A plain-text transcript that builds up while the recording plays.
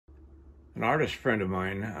An artist friend of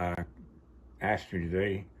mine asked me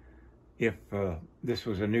today if this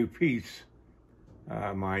was a new piece,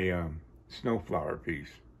 my SNOWFLOWER piece.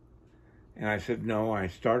 And I said, no, I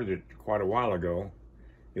started it quite a while ago.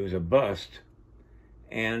 It was a bust.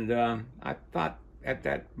 And I thought at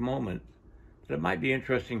that moment that it might be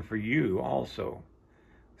interesting for you also.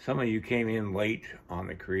 Some of you came in late on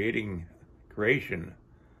the creation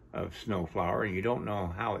of SNOWFLOWER, and you don't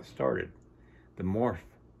know how it started. The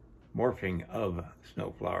morphing of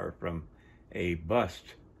SNOWFLOWER from a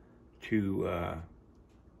bust to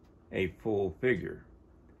a full figure.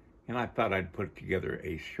 And I thought I'd put together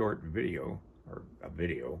a short video, or a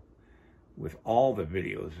video, with all the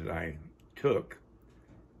videos that I took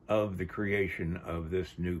of the creation of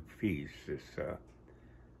this new piece, this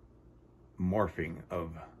morphing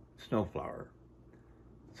of SNOWFLOWER.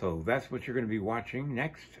 So that's what you're going to be watching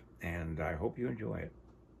next, and I hope you enjoy it.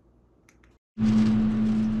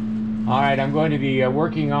 All right, I'm going to be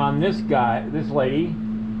working on this lady.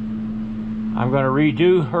 I'm going to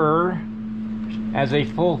redo her as a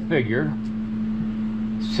full figure,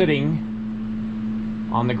 sitting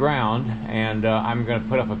on the ground, and I'm going to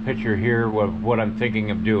put up a picture here of what I'm thinking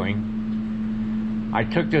of doing. I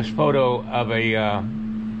took this photo of a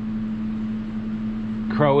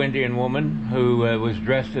Crow Indian woman who was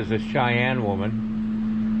dressed as a Cheyenne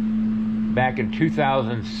woman back in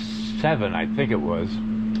 2007, I think it was.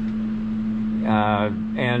 I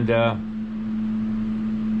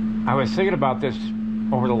was thinking about this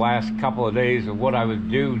over the last couple of days of what I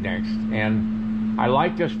would do next, and I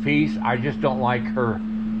like this piece. I just don't like her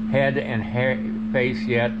head and face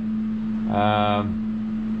yet,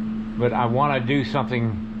 but I want to do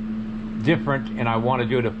something different, and I want to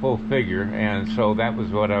do it a full figure, and so that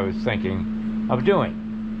was what I was thinking of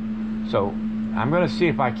doing. So I'm going to see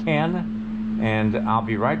if I can, and I'll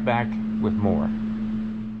be right back with more.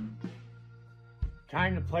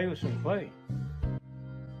 Time to play with some clay.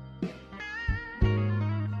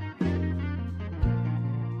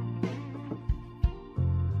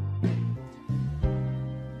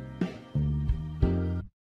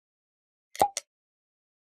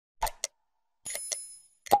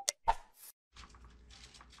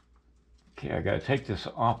 Okay, I got to take this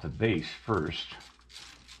off the base first.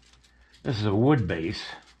 This is a wood base.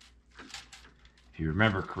 If you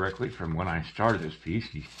remember correctly from when I started this piece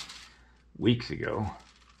weeks ago.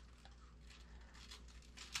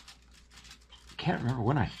 Can't remember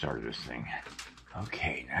when I started this thing.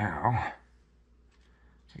 Okay, now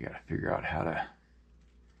I got to figure out how to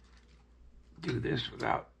do this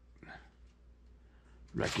without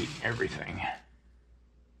wrecking everything.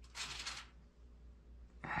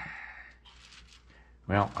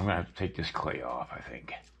 Well, I'm going to have to take this clay off, I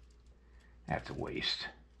think. That's a waste.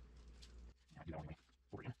 I'll do that anyway.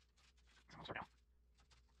 Over again. So I'll start down.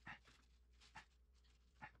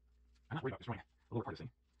 I'm not worried about destroying the lower part of this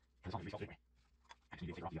thing, because it's on the base all anyway. I just need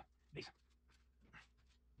to take off the base.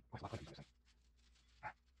 Oh, it's a lot of this thing.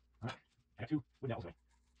 Alright, I got two wooden nails away.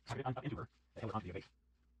 So I get it into her, I held it onto the base.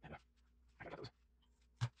 And I got those.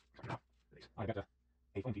 Start it off the base. I've got a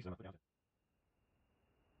foam piece that I'm going to put down.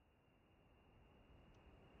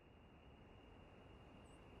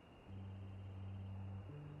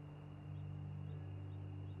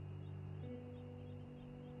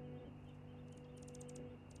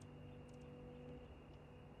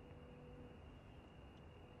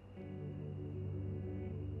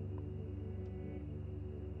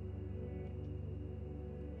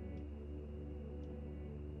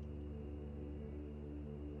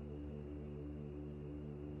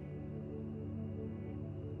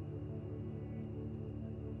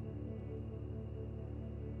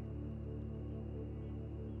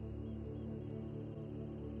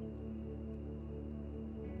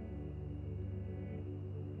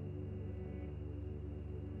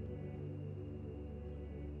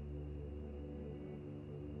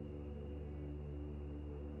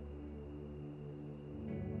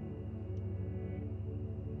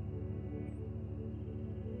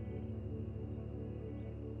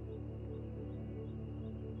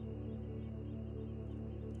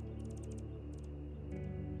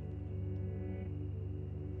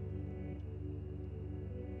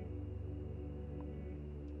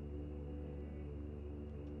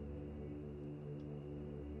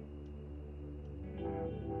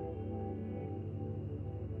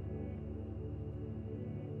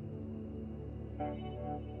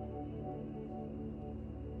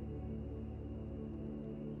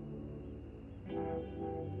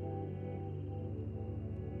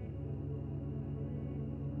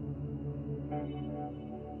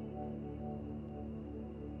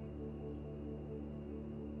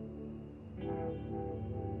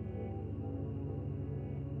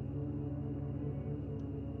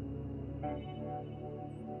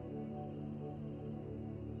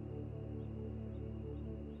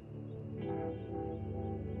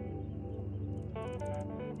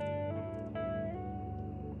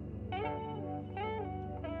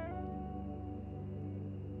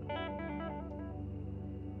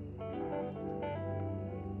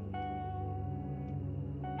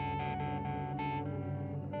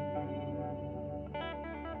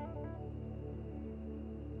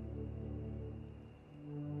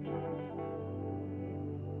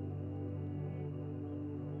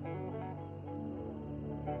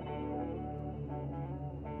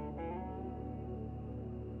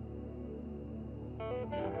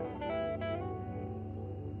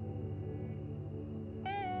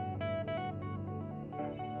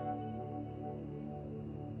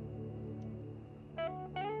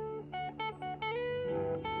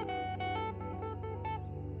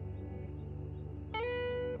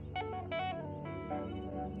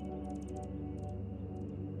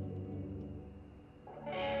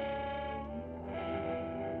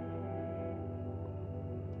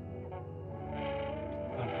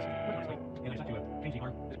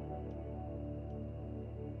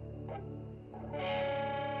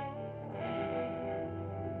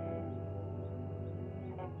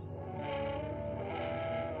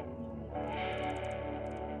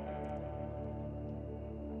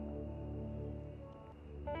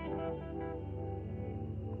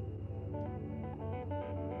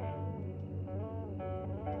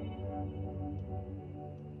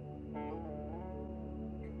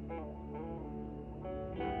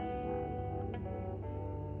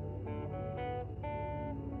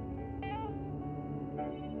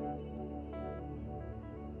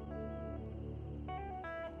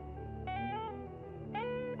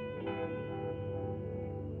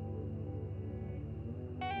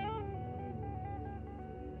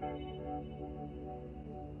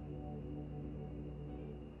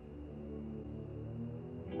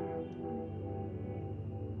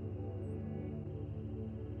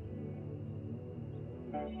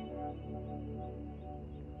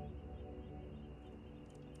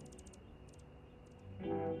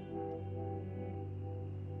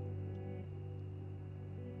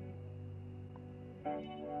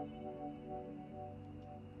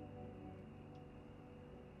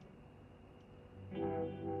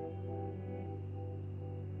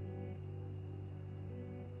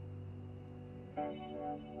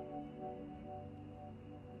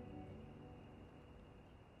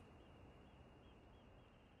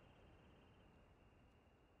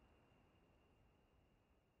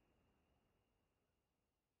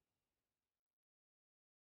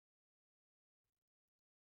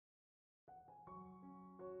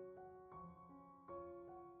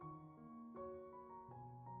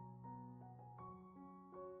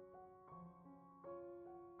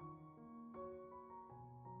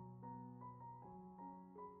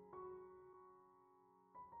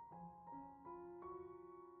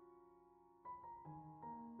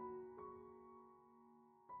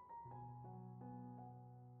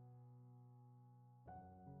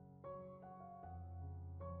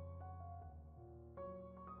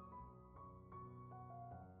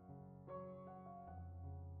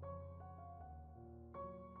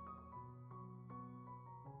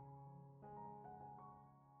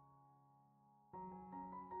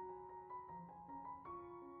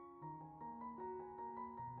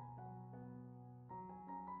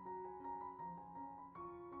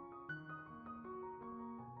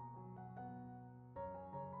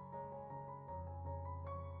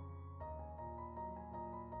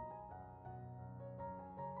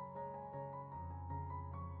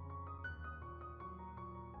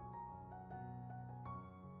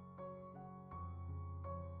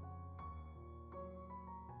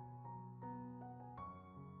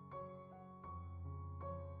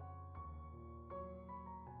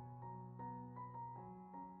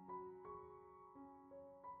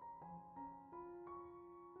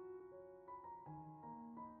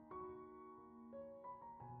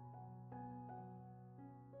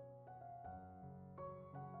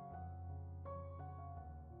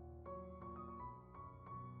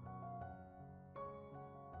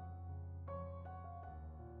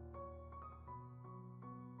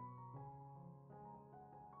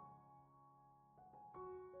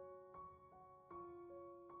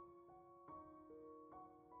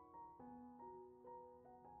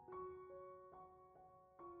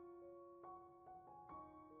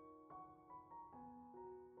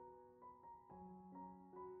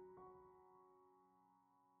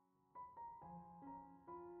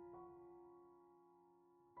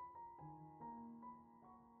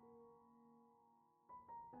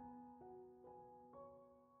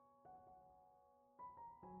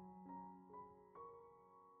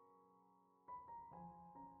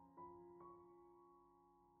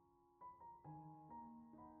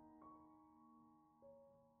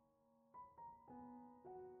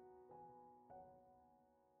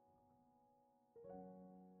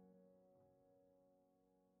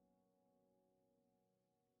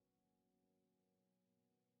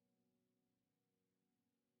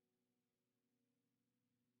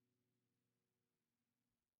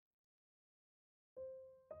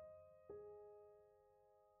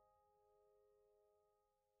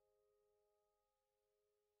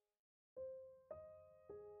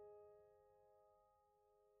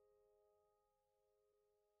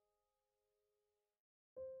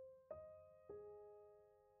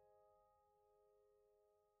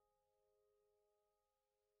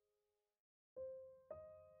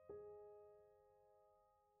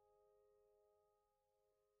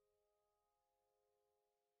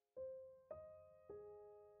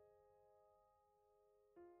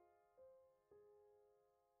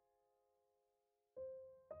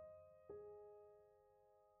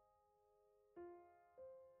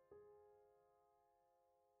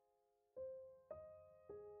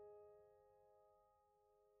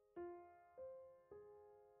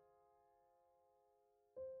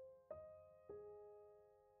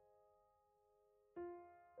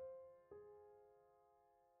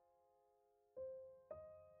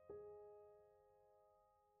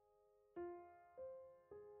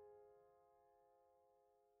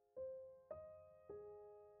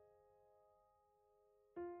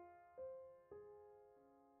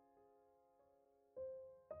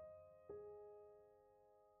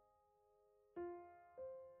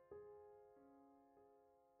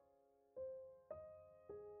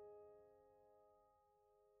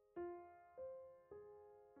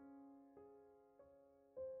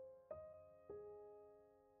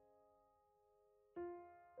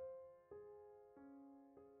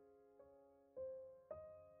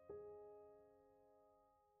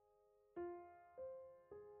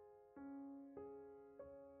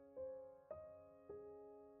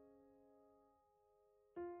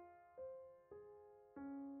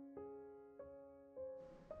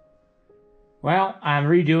 Well, I'm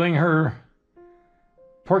redoing her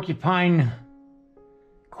porcupine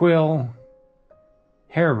quill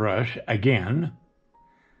hairbrush again.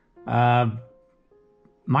 Michael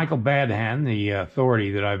Badhan, the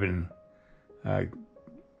authority that I've been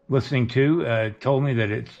listening to, told me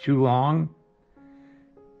that it's too long,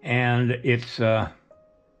 and it's the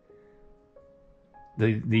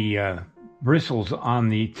bristles on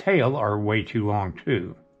the tail are way too long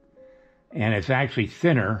too, and it's actually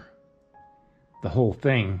thinner, the whole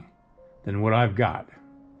thing, than what I've got.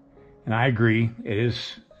 And I agree, it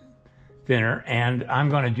is thinner, and I'm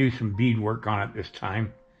going to do some bead work on it this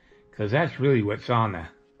time, because that's really what's on the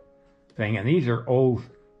thing. And these are old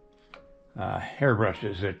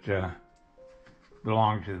hairbrushes that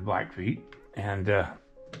belong to the Blackfeet, and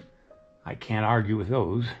I can't argue with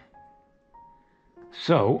those.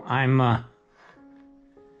 So I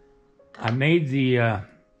made the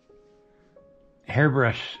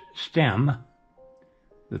hairbrush stem,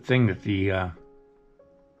 the thing that the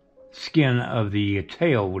skin of the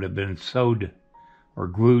tail would have been sewed or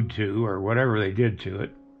glued to, or whatever they did to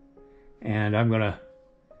it. And I'm going to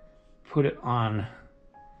put it on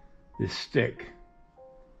this stick.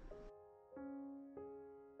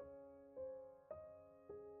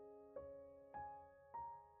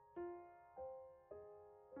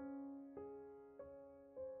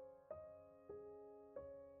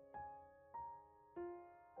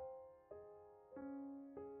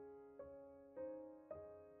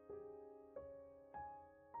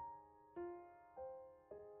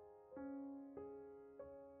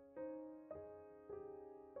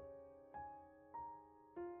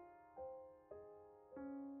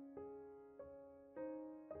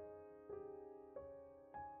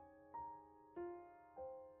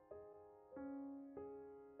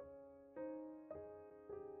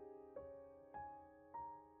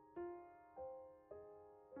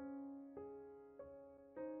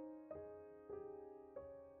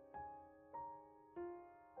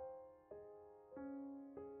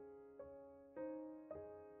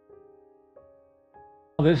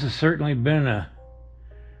 This has certainly been a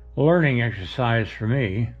learning exercise for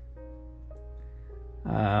me.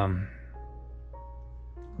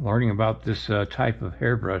 Learning about this type of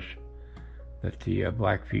hairbrush that the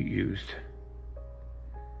Blackfeet used.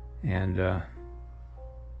 And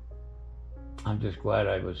I'm just glad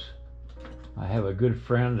I have a good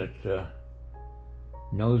friend that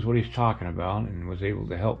knows what he's talking about and was able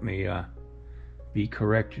to help me be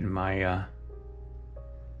correct in my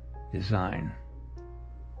design.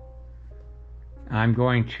 I'm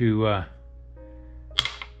going to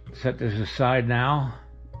set this aside now.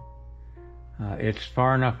 It's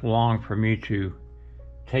far enough along for me to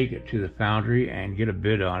take it to the foundry and get a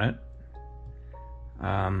bid on it.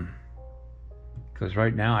 Because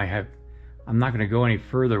right now I'm not going to go any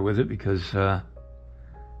further with it, because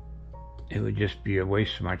it would just be a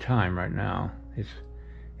waste of my time right now.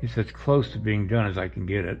 It's as close to being done as I can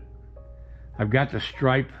get it. I've got the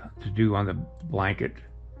stripe to do on the blanket.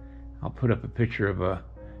 I'll put up a picture of a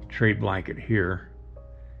trade blanket here,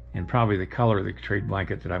 and probably the color of the trade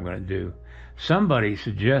blanket that I'm going to do. Somebody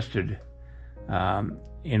suggested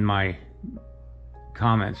in my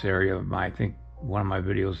comments area of I think one of my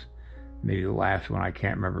videos, maybe the last one, I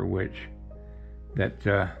can't remember which,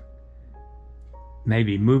 that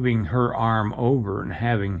maybe moving her arm over and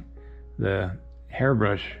having the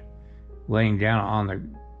hairbrush laying down on the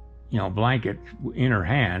blanket in her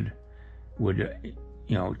hand would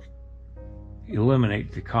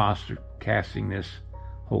eliminate the cost of casting this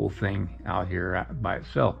whole thing out here by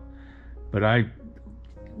itself. But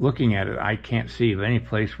looking at it, I can't see of any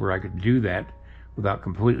place where I could do that without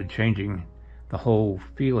completely changing the whole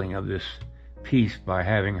feeling of this piece by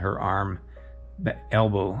having her arm,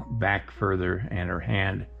 elbow back further, and her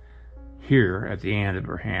hand here at the end of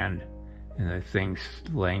her hand, and the thing's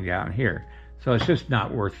laying down here. So it's just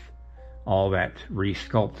not worth all that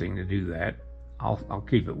re-sculpting to do that. I'll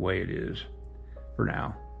keep it the way it is for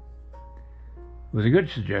now. It was a good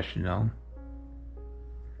suggestion, though.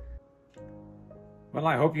 Well,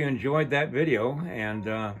 I hope you enjoyed that video, and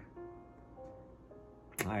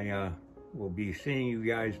I will be seeing you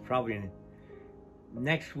guys probably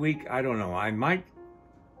next week. I don't know. I might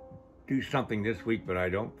do something this week, but I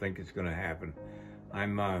don't think it's going to happen.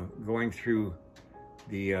 I'm going through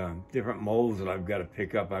the different molds that I've got to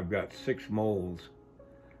pick up. I've got 6 molds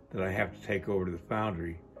that I have to take over to the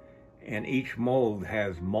foundry, and each mold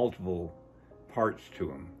has multiple parts to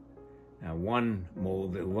them. Now, one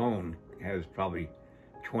mold alone has probably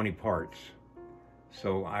 20 parts,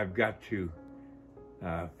 so I've got to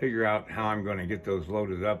figure out how I'm going to get those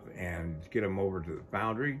loaded up and get them over to the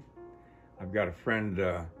foundry. I've got a friend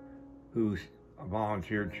who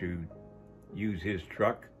volunteered to use his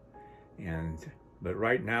truck. But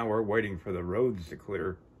right now we're waiting for the roads to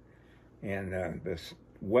clear and this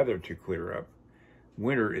weather to clear up.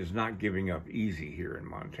 Winter is not giving up easy here in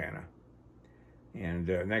Montana. And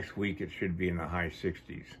next week it should be in the high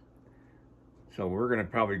 60s. So we're going to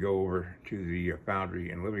probably go over to the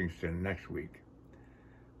foundry in Livingston next week.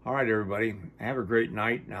 All right, everybody, have a great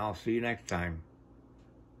night, and I'll see you next time.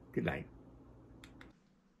 Good night.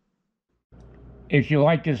 If you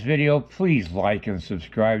like this video, please like and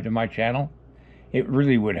subscribe to my channel. It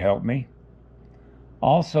really would help me.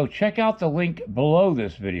 Also, check out the link below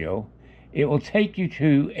this video. It will take you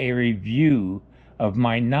to a review of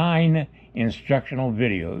my 9 instructional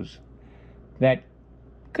videos that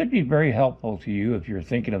could be very helpful to you if you're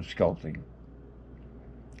thinking of sculpting.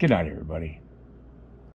 Good night, everybody.